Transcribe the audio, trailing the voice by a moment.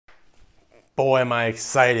Boy, am I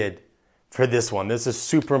excited for this one. This is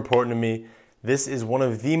super important to me. This is one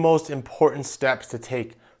of the most important steps to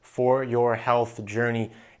take for your health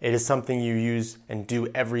journey. It is something you use and do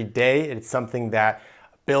every day. It's something that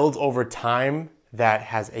builds over time that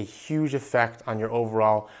has a huge effect on your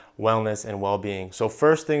overall wellness and well-being. So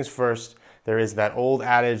first things first, there is that old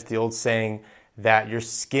adage, the old saying that your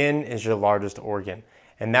skin is your largest organ.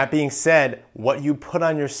 And that being said, what you put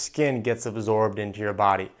on your skin gets absorbed into your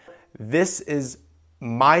body. This is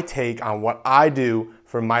my take on what I do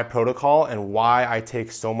for my protocol and why I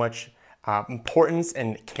take so much importance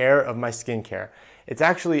and care of my skincare. It's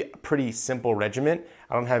actually a pretty simple regimen.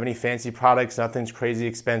 I don't have any fancy products, nothing's crazy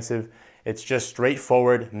expensive. It's just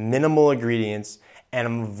straightforward, minimal ingredients, and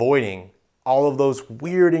I'm avoiding all of those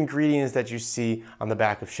weird ingredients that you see on the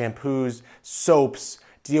back of shampoos, soaps,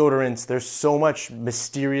 deodorants. There's so much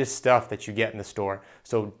mysterious stuff that you get in the store.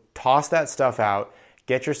 So toss that stuff out.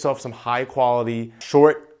 Get yourself some high quality,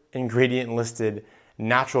 short ingredient listed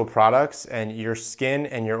natural products, and your skin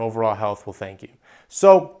and your overall health will thank you.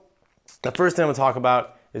 So the first thing I'm gonna talk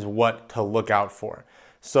about is what to look out for.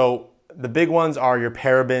 So the big ones are your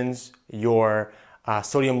parabens, your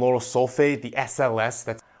sodium lauryl sulfate, the SLS.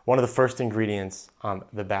 That's one of the first ingredients on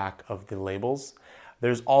the back of the labels.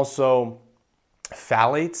 There's also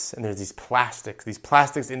phthalates, and there's these plastics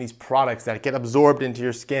in these products that get absorbed into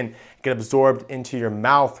your skin, get absorbed into your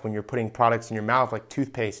mouth when you're putting products in your mouth like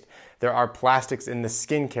toothpaste. There are plastics in the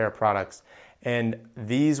skincare products, and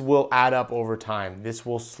these will add up over time. This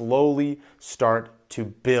will slowly start to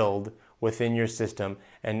build within your system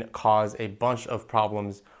and cause a bunch of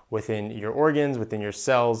problems within your organs, within your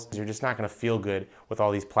cells. You're just not gonna feel good with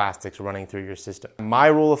all these plastics running through your system. My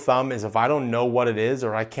rule of thumb is if I don't know what it is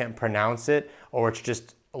or I can't pronounce it or it's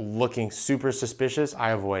just looking super suspicious, I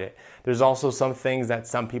avoid it. There's also some things that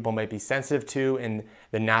some people might be sensitive to in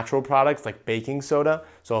the natural products like baking soda.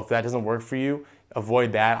 So if that doesn't work for you,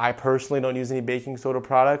 avoid that. I personally don't use any baking soda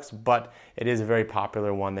products, but it is a very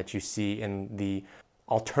popular one that you see in the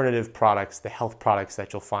alternative products, the health products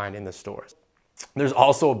that you'll find in the stores. There's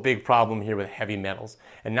also a big problem here with heavy metals,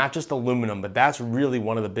 and not just aluminum, but that's really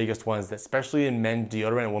one of the biggest ones, that especially in men's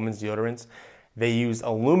deodorant and women's deodorants, they use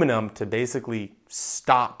aluminum to basically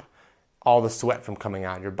stop all the sweat from coming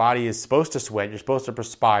out. Your body is supposed to sweat, you're supposed to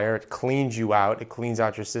perspire, it cleans you out, it cleans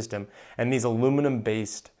out your system, and these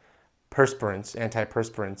aluminum-based perspirants,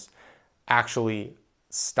 antiperspirants, actually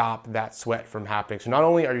stop that sweat from happening. So not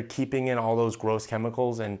only are you keeping in all those gross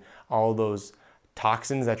chemicals and all those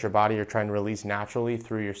toxins that your body are trying to release naturally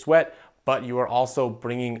through your sweat, but you are also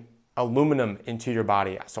bringing aluminum into your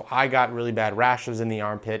body. So I got really bad rashes in the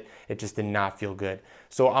armpit. It just did not feel good.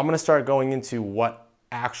 So I'm gonna start going into what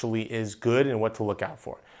actually is good and what to look out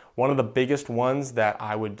for. One of the biggest ones that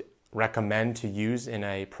I would recommend to use in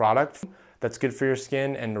a product that's good for your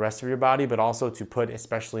skin and the rest of your body, but also to put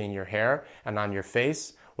especially in your hair and on your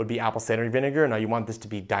face, would be apple cider vinegar. Now you want this to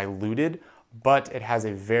be diluted, but it has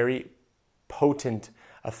a very potent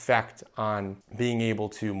effect on being able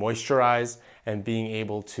to moisturize and being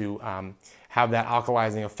able to have that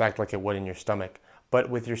alkalizing effect like it would in your stomach, but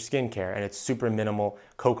with your skincare, and it's super minimal.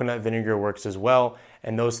 Coconut vinegar works as well,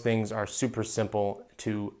 and those things are super simple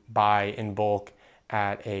to buy in bulk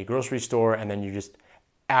at a grocery store, and then you just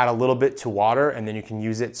add a little bit to water and then you can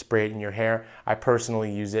use it, spray it in your hair. I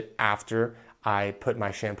personally use it after I put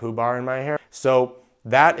my shampoo bar in my hair. So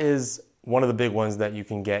that is one of the big ones that you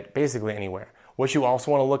can get basically anywhere. What you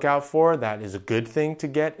also want to look out for, that is a good thing to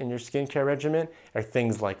get in your skincare regimen, are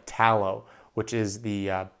things like tallow, which is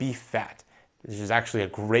the beef fat. This is actually a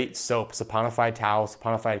great soap, saponified tallow,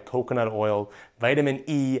 saponified coconut oil, vitamin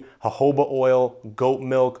E, jojoba oil, goat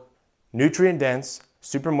milk, nutrient dense,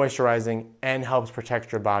 super moisturizing, and helps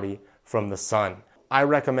protect your body from the sun. I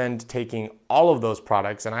recommend taking all of those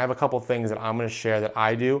products, and I have a couple things that I'm going to share that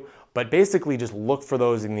I do, but basically just look for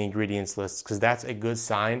those in the ingredients list because that's a good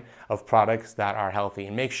sign of products that are healthy.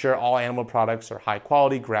 And make sure all animal products are high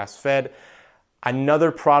quality, grass-fed.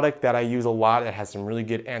 Another product that I use a lot that has some really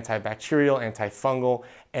good antibacterial, antifungal,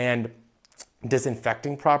 and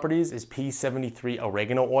disinfecting properties is P73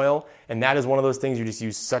 oregano oil, and that is one of those things you just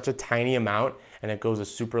use such a tiny amount and it goes a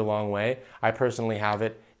super long way. I personally have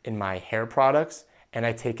it in my hair products and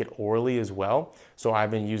I take it orally as well, so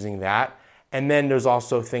I've been using that. And then there's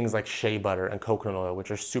also things like shea butter and coconut oil,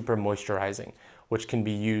 which are super moisturizing, which can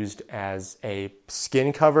be used as a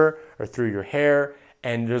skin cover or through your hair.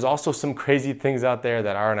 And there's also some crazy things out there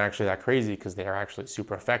that aren't actually that crazy because they are actually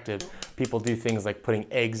super effective. People do things like putting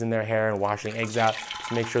eggs in their hair and washing eggs out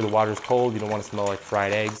to make sure the water's cold. You don't want to smell like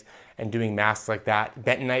fried eggs. And doing masks like that.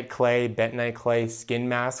 Bentonite clay skin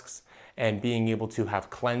masks, and being able to have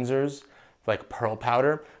cleansers like pearl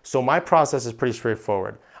powder. So my process is pretty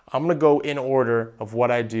straightforward. I'm gonna go in order of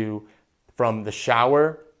what I do from the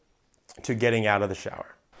shower to getting out of the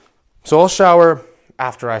shower. So I'll shower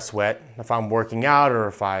after I sweat. If I'm working out or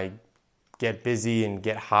if I get busy and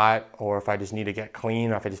get hot, or if I just need to get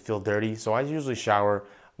clean, or if I just feel dirty. So I usually shower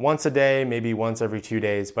once a day, maybe once every 2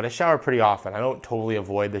 days, but I shower pretty often. I don't totally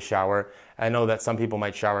avoid the shower. I know that some people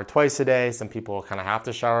might shower twice a day. Some people kind of have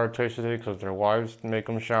to shower twice a day because their wives make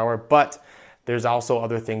them shower, but there's also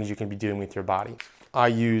other things you can be doing with your body. I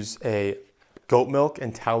use a goat milk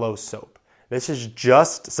and tallow soap. This is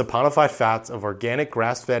just saponified fats of organic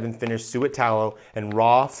grass-fed and finished suet tallow and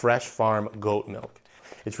raw fresh farm goat milk.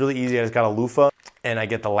 It's really easy. I just got a loofah and I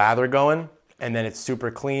get the lather going, and then it's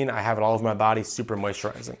super clean. I have it all over my body, super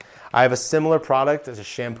moisturizing. I have a similar product as a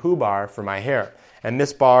shampoo bar for my hair. And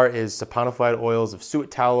this bar is saponified oils of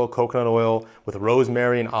suet tallow, coconut oil with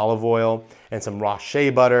rosemary and olive oil, and some raw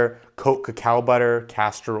shea butter, cacao butter,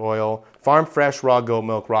 castor oil, farm fresh raw goat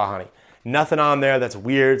milk, raw honey. Nothing on there that's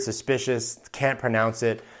weird, suspicious, can't pronounce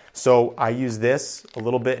it. So I use this a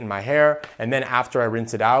little bit in my hair, and then after I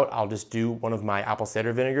rinse it out, I'll just do one of my apple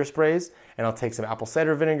cider vinegar sprays, and I'll take some apple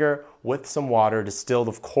cider vinegar with some water, distilled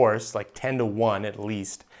of course, like 10-to-1 at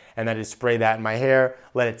least, and then I just spray that in my hair,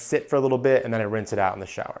 let it sit for a little bit, and then I rinse it out in the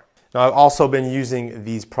shower. Now I've also been using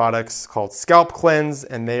these products called Scalp Cleanse,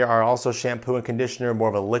 and they are also shampoo and conditioner, more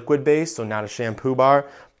of a liquid base, so not a shampoo bar,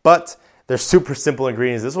 but they're super simple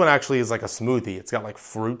ingredients. This one actually is like a smoothie. It's got like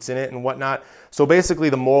fruits in it and whatnot. So basically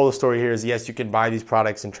the moral of the story here is, yes, you can buy these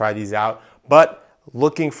products and try these out, but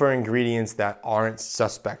looking for ingredients that aren't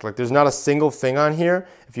suspect. Like there's not a single thing on here,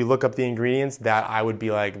 if you look up the ingredients, that I would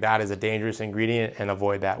be like, that is a dangerous ingredient and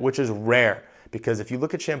avoid that, which is rare. Because if you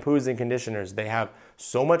look at shampoos and conditioners, they have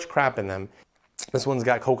so much crap in them. This one's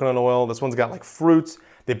got coconut oil. This one's got like fruits.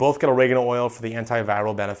 They both got oregano oil for the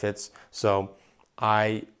antiviral benefits. So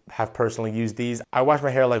I have personally used these. I wash my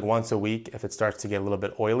hair like once a week if it starts to get a little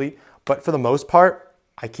bit oily, but for the most part,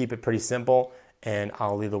 I keep it pretty simple, and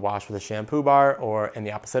I'll either wash with a shampoo bar or in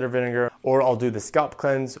the apple cider vinegar, or I'll do the scalp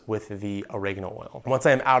cleanse with the oregano oil. Once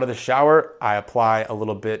I am out of the shower, I apply a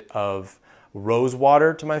little bit of rose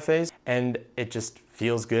water to my face, and it just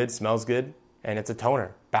feels good, smells good, and it's a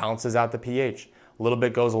toner, balances out the pH. A little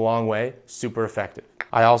bit goes a long way, super effective.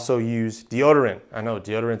 I also use deodorant. I know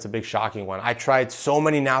deodorant's a big shocking one. I tried so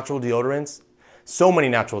many natural deodorants.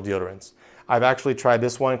 I've actually tried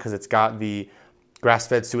this one because it's got the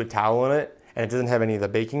grass-fed suet tallow in it, and it doesn't have any of the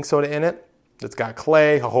baking soda in it. It's got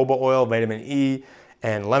clay, jojoba oil, vitamin E,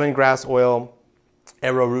 and lemongrass oil.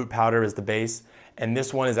 Arrowroot powder is the base. And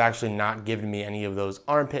this one is actually not giving me any of those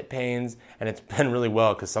armpit pains, and it's been really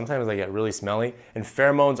well because sometimes I get really smelly. And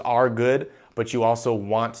pheromones are good, but you also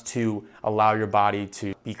want to allow your body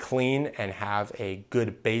to be clean and have a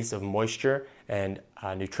good base of moisture and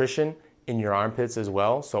nutrition in your armpits as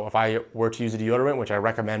well. So if I were to use a deodorant, which I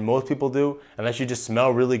recommend most people do, unless you just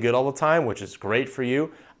smell really good all the time, which is great for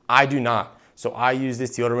you, I do not. So I use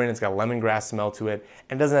this deodorant. It's got a lemongrass smell to it,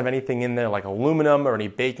 and it doesn't have anything in there like aluminum or any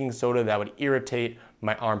baking soda that would irritate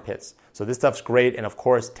my armpits. So this stuff's great, and of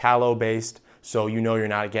course tallow based, so you know you're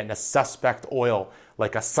not getting a suspect oil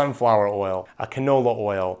like a sunflower oil, a canola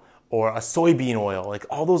oil, or a soybean oil. Like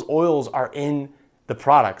all those oils are in the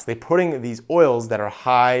products. They're putting these oils that are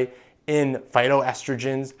high in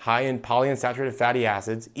phytoestrogens, high in polyunsaturated fatty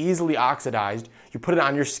acids, easily oxidized. You put it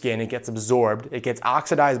on your skin, it gets absorbed, it gets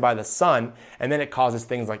oxidized by the sun, and then it causes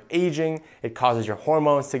things like aging, it causes your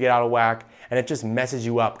hormones to get out of whack, and it just messes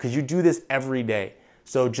you up because you do this every day.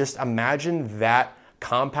 So just imagine that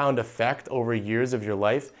compound effect over years of your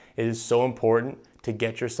life. It is so important to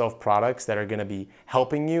get yourself products that are going to be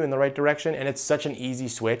helping you in the right direction. And it's such an easy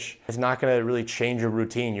switch. It's not going to really change your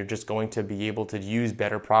routine. You're just going to be able to use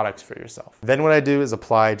better products for yourself. Then what I do is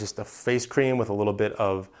apply just a face cream with a little bit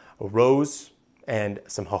of rose and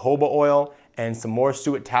some jojoba oil and some more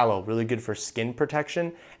suet tallow, really good for skin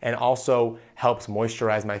protection, and also helps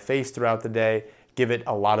moisturize my face throughout the day, give it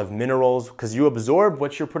a lot of minerals, because you absorb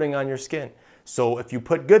what you're putting on your skin. So if you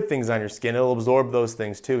put good things on your skin, it'll absorb those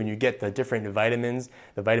things too, and you get the different vitamins,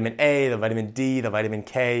 the vitamin A, the vitamin D, the vitamin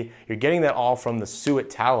K. You're getting that all from the suet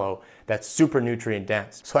tallow that's super nutrient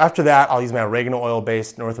dense. So after that, I'll use my oregano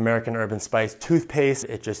oil-based North American Urban Spice toothpaste.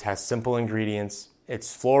 It just has simple ingredients.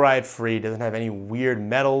 It's fluoride free, doesn't have any weird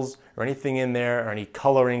metals or anything in there or any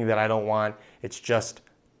coloring that I don't want. It's just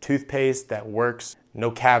toothpaste that works,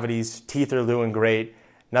 no cavities, teeth are doing great,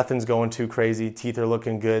 Nothing's going too crazy. Teeth are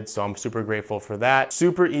looking good, so I'm super grateful for that.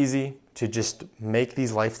 Super easy to just make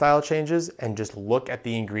these lifestyle changes and just look at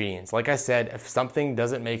the ingredients. Like I said, if something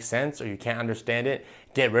doesn't make sense or you can't understand it,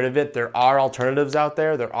 get rid of it. There are alternatives out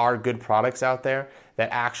there. There are good products out there that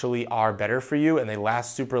actually are better for you and they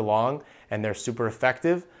last super long and they're super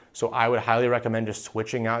effective. So I would highly recommend just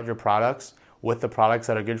switching out your products with the products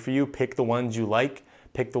that are good for you. Pick the ones you like,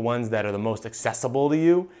 pick the ones that are the most accessible to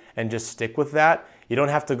you, and just stick with that. You don't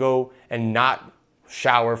have to go and not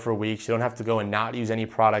shower for weeks. You don't have to go and not use any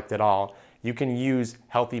product at all. You can use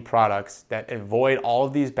healthy products that avoid all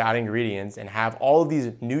of these bad ingredients and have all of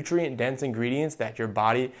these nutrient-dense ingredients that your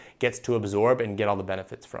body gets to absorb and get all the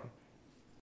benefits from.